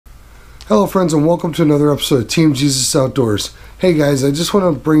Hello friends, and welcome to another episode of Team Jesus Outdoors. Hey guys, I just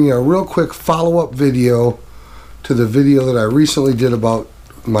want to bring you a real quick follow-up video to the video that I recently did about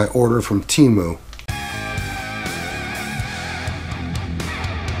my order from TEMU.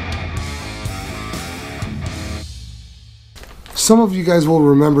 Some of you guys will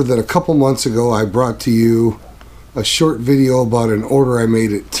remember that a couple months ago I brought to you a short video about an order I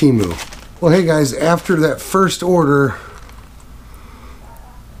made at TEMU. Well, hey guys, after that first order,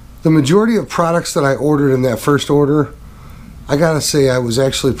 the majority of products that I ordered in that first order, I gotta say I was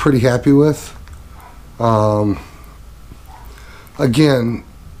actually pretty happy with. Again,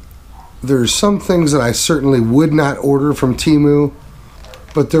 there's some things that I certainly would not order from TEMU,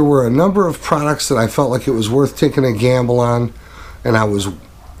 but there were a number of products that I felt like it was worth taking a gamble on, and I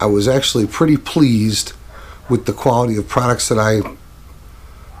was actually pretty pleased with the quality of products that I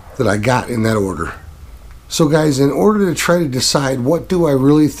got in that order. So guys, in order to try to decide what do I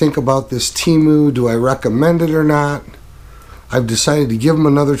really think about this TEMU, do I recommend it or not, I've decided to give them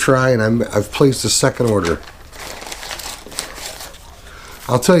another try, and I've placed a second order.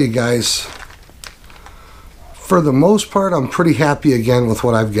 I'll tell you guys, for the most part, I'm pretty happy again with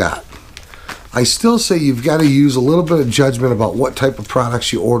what I've got. I still say you've got to use a little bit of judgment about what type of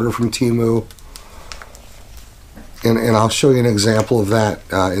products you order from TEMU, and I'll show you an example of that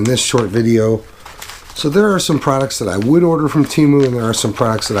in this short video. So there are some products that I would order from TEMU, and there are some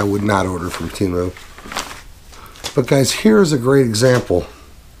products that I would not order from TEMU. But guys, here's a great example.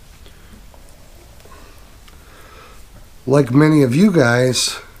 Like many of you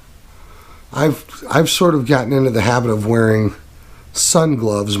guys, I've sort of gotten into the habit of wearing sun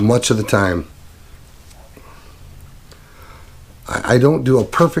gloves much of the time. I don't do a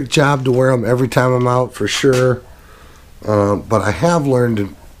perfect job to wear them every time I'm out, for sure, but I have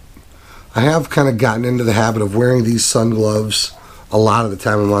learned I have kind of gotten into the habit of wearing these sun gloves a lot of the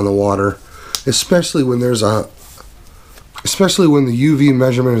time I'm on the water, especially when the UV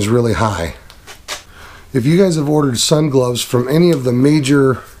measurement is really high. If you guys have ordered sun gloves from any of the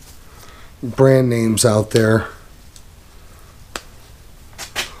major brand names out there,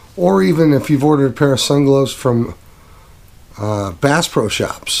 or even if you've ordered a pair of sun gloves from Bass Pro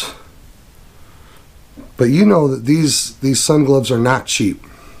Shops, but you know that these sun gloves are not cheap.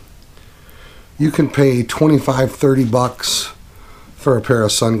 You can pay $25–30 for a pair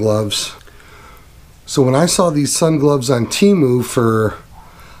of sun gloves. So when I saw these sun gloves on TEMU for,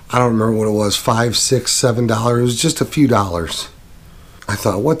 I don't remember what it was, $5, $6, $7, it was just a few dollars, I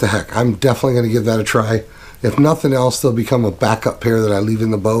thought, what the heck, I'm definitely going to give that a try. If nothing else, they'll become a backup pair that I leave in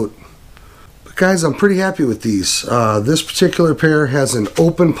the boat. But guys, I'm pretty happy with these. This particular pair has an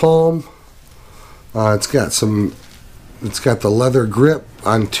open palm. It's got the leather grip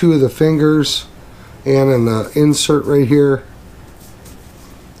on 2 of the fingers and in the insert right here.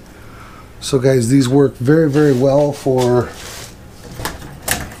 So guys, these work very, very well for,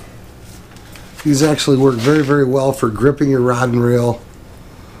 these actually work very, very well for gripping your rod and reel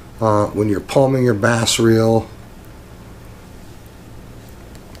when you're palming your bass reel.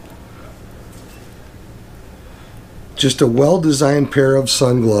 Just a well-designed pair of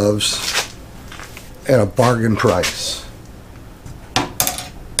sun gloves at a bargain price.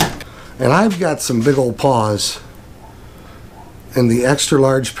 And I've got some big old paws, and the extra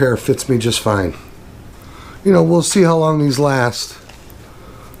large pair fits me just fine. You know, we'll see how long these last.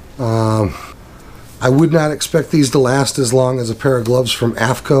 I would not expect these to last as long as a pair of gloves from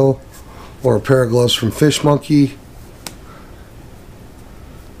AFCO or a pair of gloves from Fish Monkey.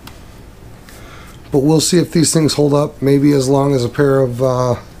 But we'll see if these things hold up, maybe as long as a pair of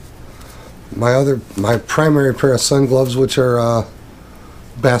my primary pair of sun gloves, which are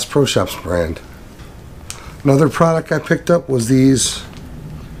Bass Pro Shops brand. Another product I picked up was these.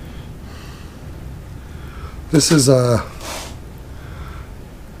 This is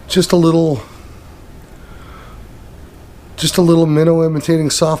just a little minnow imitating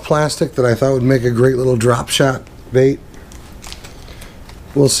soft plastic that I thought would make a great little drop shot bait.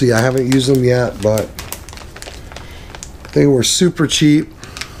 We'll see. I haven't used them yet, but they were super cheap.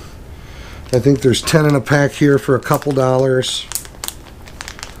 I think there's 10 in a pack here for a couple dollars.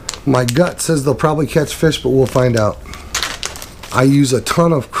 My gut says they'll probably catch fish, but we'll find out. I use a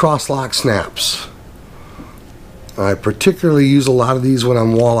ton of cross-lock snaps. I particularly use a lot of these when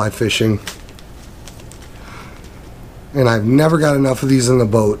I'm walleye fishing. And I've never got enough of these in the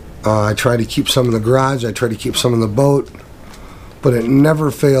boat. I try to keep some in the garage, I try to keep some in the boat, but it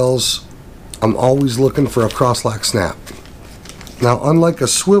never fails. I'm always looking for a cross-lock snap. Now, unlike a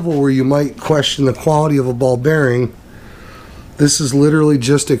swivel where you might question the quality of a ball bearing, this is literally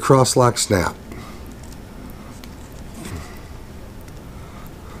just a cross-lock snap.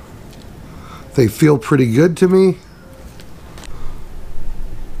 They feel pretty good to me.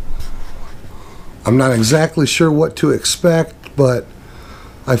 I'm not exactly sure what to expect, but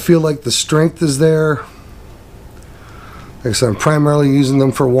I feel like the strength is there. Like I said, I'm primarily using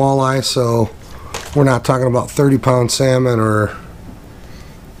them for walleye, so we're not talking about 30-pound salmon or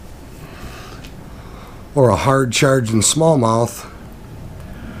a hard charging smallmouth.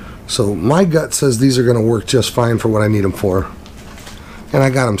 So my gut says these are going to work just fine for what I need them for. And I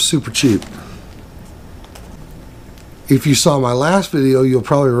got them super cheap. If you saw my last video, you'll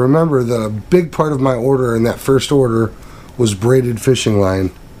probably remember that a big part of my order in that first order was braided fishing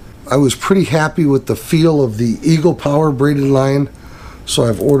line. I was pretty happy with the feel of the Eagle Power braided line, so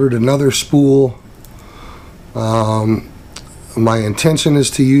I've ordered another spool. My intention is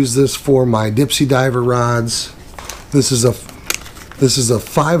to use this for my Dipsy Diver rods. This is a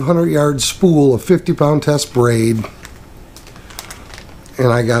 500-yard spool of 50-pound test braid, and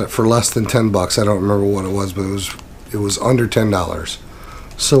I got it for less than 10 bucks. I don't remember what it was, but it was under $10.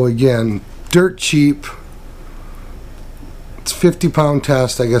 So again, dirt cheap. It's 50-pound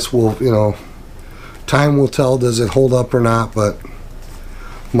test. I guess time will tell, does it hold up or not, but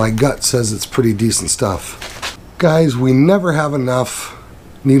my gut says it's pretty decent stuff. Guys, we never have enough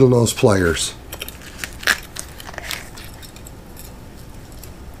needle nose pliers.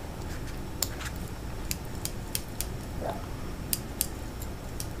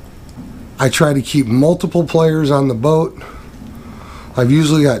 I try to keep multiple pliers on the boat. I've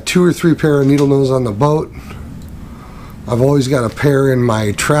usually got 2 or 3 pair of needle nose on the boat. I've always got a pair in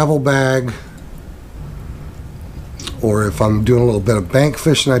my travel bag, or if I'm doing a little bit of bank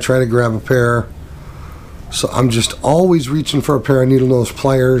fishing, I try to grab a pair. So I'm just always reaching for a pair of needle nose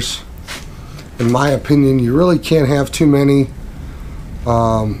pliers. In my opinion, you really can't have too many.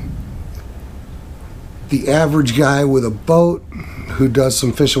 The average guy with a boat who does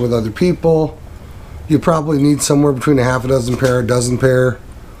some fishing with other people, you probably need somewhere between a half a dozen pair, a dozen pair.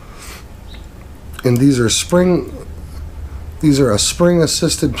 And these are a spring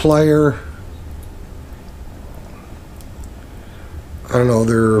assisted plier. I don't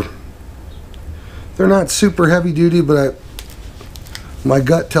know, they're not super heavy duty, but my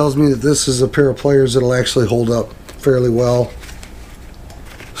gut tells me that this is a pair of pliers that'll actually hold up fairly well.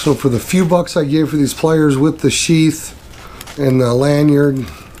 So for the few bucks I gave for these pliers with the sheath and the lanyard,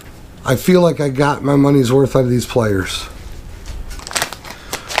 I feel like I got my money's worth out of these pliers.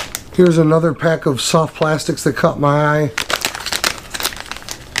 Here's another pack of soft plastics that caught my eye.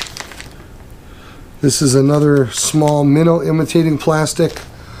 This is another small minnow imitating plastic.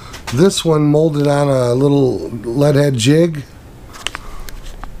 This one molded on a little lead head jig.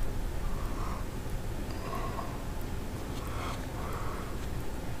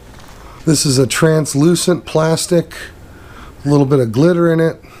 This is a translucent plastic, a little bit of glitter in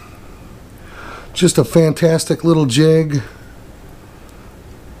it. Just a fantastic little jig.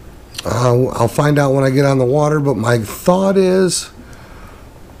 I'll find out when I get on the water, but my thought is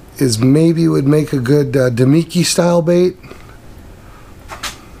maybe it would make a good Demiki style bait.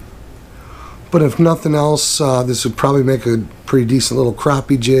 But if nothing else, this would probably make a pretty decent little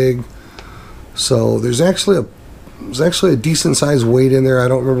crappie jig. So there's actually a decent sized weight in there. I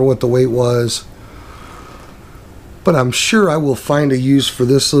don't remember what the weight was, but I'm sure I will find a use for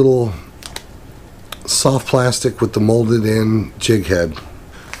this little soft plastic with the molded in jig head.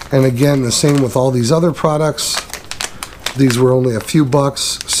 And again, the same with all these other products. These were only a few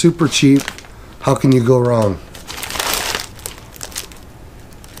bucks, super cheap. How can you go wrong?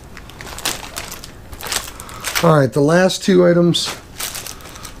 All right, the last 2 items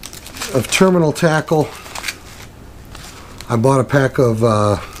of terminal tackle. I bought a pack of,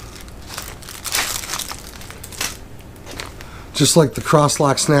 just like the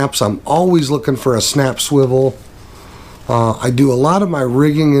cross-lock snaps, I'm always looking for a snap swivel. I do a lot of my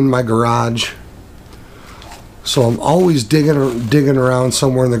rigging in my garage, so I'm always digging around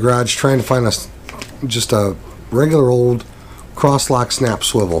somewhere in the garage trying to find just a regular old cross-lock snap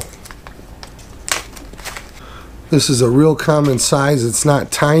swivel. This is a real common size. It's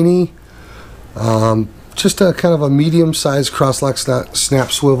not tiny. Just a kind of a medium-sized cross-lock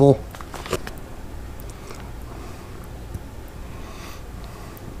snap swivel.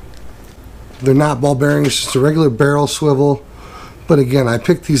 They're not ball bearings, it's just a regular barrel swivel. But again, I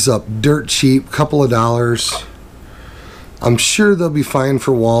picked these up dirt cheap, couple of dollars. I'm sure they'll be fine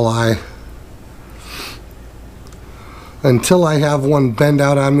for walleye. Until I have one bend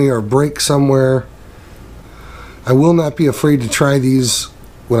out on me or break somewhere, I will not be afraid to try these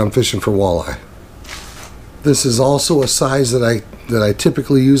when I'm fishing for walleye. This is also a size that I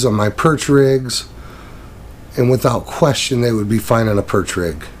typically use on my perch rigs, and without question they would be fine on a perch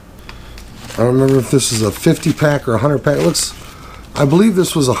rig. I don't remember if this is a 50 pack or a 100 pack. It looks, I believe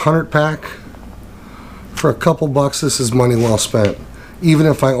this was a 100 pack. For a couple bucks, this is money well spent, even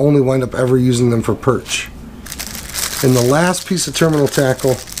if I only wind up ever using them for perch. And the last piece of terminal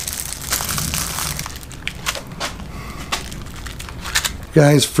tackle,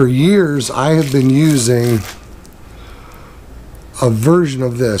 guys, for years I have been using a version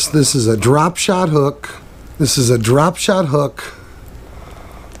of this. This is a drop shot hook. This is a drop shot hook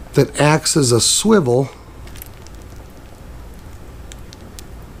that acts as a swivel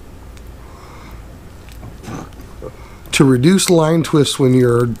to reduce line twist when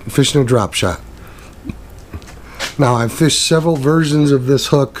you're fishing a drop shot. Now, I've fished several versions of this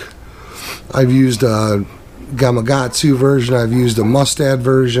hook. I've used a Gamakatsu version. I've used a Mustad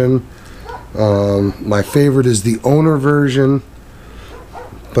version. My favorite is the owner version.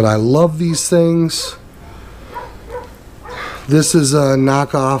 But I love these things. This is a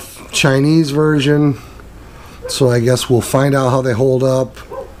knockoff Chinese version, so I guess we'll find out how they hold up.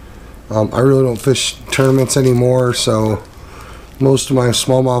 I really don't fish tournaments anymore, so most of my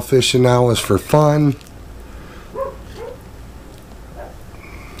smallmouth fishing now is for fun.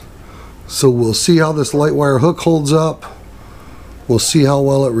 So we'll see how this light wire hook holds up. We'll see how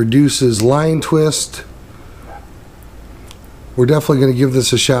well it reduces line twist. We're definitely going to give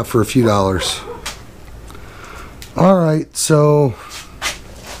this a shot for a few dollars. Alright, so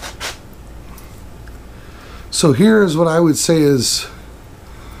here's what I would say is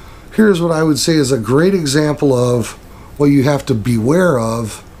a great example of what you have to beware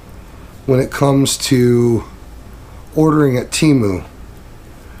of when it comes to ordering at TEMU.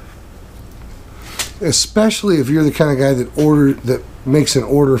 Especially if you're the kind of guy that makes an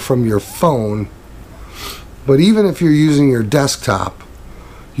order from your phone. But even if you're using your desktop,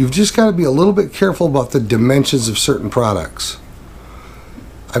 you've just got to be a little bit careful about the dimensions of certain products.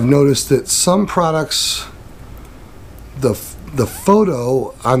 I've noticed that some products, the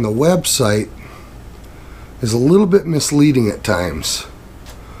photo on the website is a little bit misleading at times.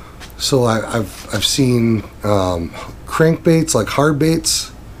 So I've seen crankbaits, like hard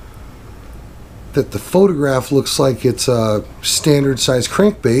baits, that the photograph looks like it's a standard size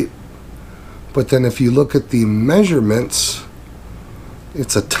crankbait, but then if you look at the measurements,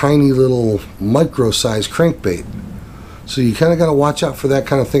 it's a tiny little micro size crankbait. So you kind of got to watch out for that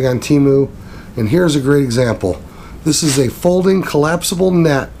kind of thing on TEMU. And here's a great example. This is a folding collapsible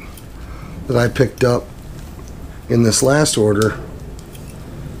net that I picked up in this last order.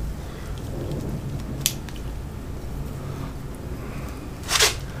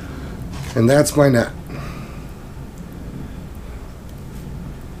 And that's my net.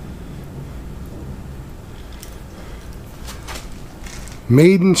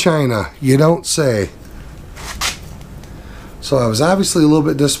 Made in China, you don't say. So I was obviously a little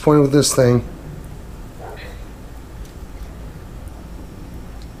bit disappointed with this thing.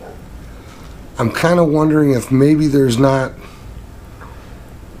 I'm kind of wondering if maybe there's not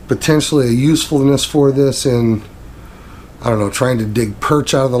potentially a usefulness for this in, I don't know, trying to dig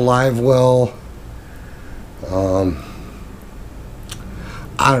perch out of the live well.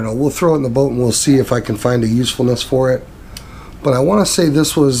 I don't know, we'll throw it in the boat and we'll see if I can find a usefulness for it. But I want to say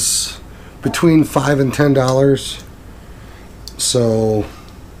this was between $5 and $10. So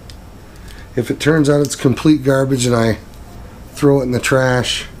if it turns out it's complete garbage and I throw it in the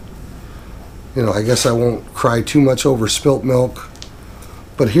trash, you know, I guess I won't cry too much over spilt milk.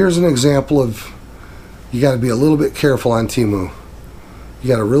 But here's an example of, you got to be a little bit careful on TEMU. You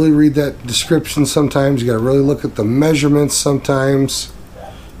got to really read that description sometimes. You got to really look at the measurements sometimes.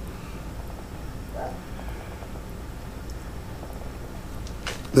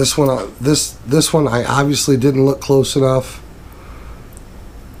 This one, this one, I obviously didn't look close enough.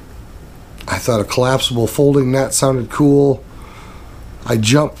 I thought a collapsible folding net sounded cool. I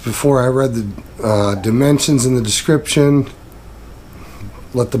jumped before I read the dimensions in the description.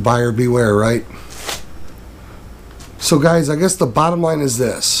 Let the buyer beware, right? So guys, I guess the bottom line is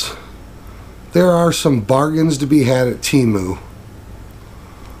this. There are some bargains to be had at TEMU.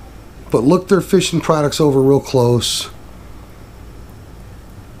 But look their fishing products over real close.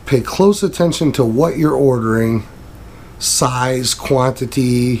 Pay close attention to what you're ordering. Size,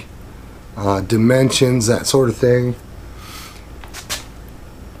 quantity, dimensions, that sort of thing.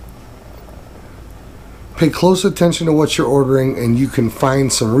 Pay close attention to what you're ordering and you can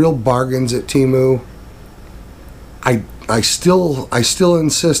find some real bargains at TEMU. I still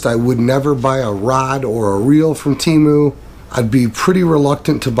insist I would never buy a rod or a reel from TEMU. I'd be pretty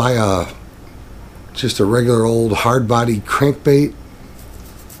reluctant to buy just a regular old hard body crankbait.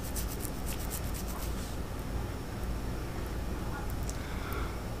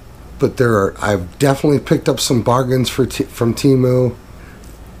 but I've definitely picked up some bargains from TEMU.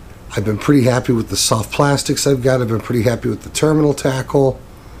 I've been pretty happy with the soft plastics I've got. I've been pretty happy with the terminal tackle.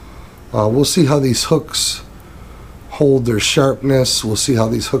 We'll see how these hooks hold their sharpness. We'll see how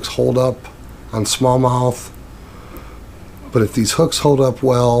these hooks hold up on smallmouth. But if these hooks hold up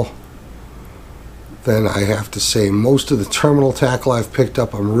well, then I have to say most of the terminal tackle I've picked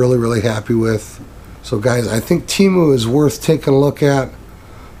up I'm really, really happy with. So guys, I think TEMU is worth taking a look at.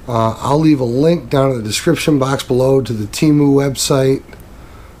 I'll leave a link down in the description box below to the TEMU website.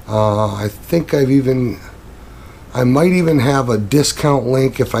 I think I might even have a discount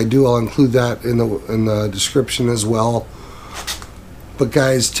link. If I do, I'll include that in the description as well. But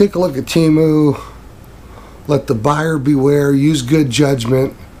guys, take a look at TEMU. Let the buyer beware. Use good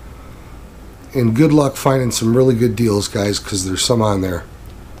judgment. And good luck finding some really good deals, guys, because there's some on there.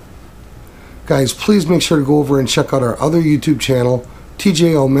 Guys, please make sure to go over and check out our other YouTube channel,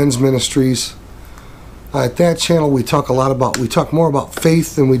 TJO Men's Ministries. At that channel, we talk more about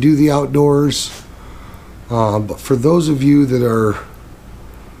faith than we do the outdoors. But for those of you that are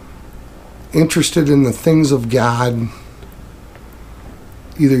interested in the things of God,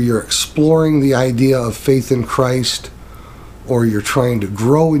 either you're exploring the idea of faith in Christ or you're trying to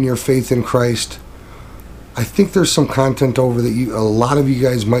grow in your faith in Christ, I think there's some content over that a lot of you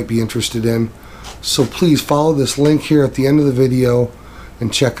guys might be interested in. So please follow this link here at the end of the video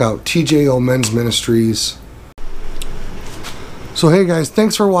and check out TJO Men's Ministries. So hey guys,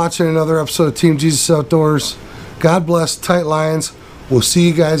 thanks for watching another episode of Team Jesus Outdoors. God bless, tight lines. We'll see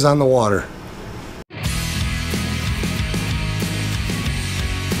you guys on the water.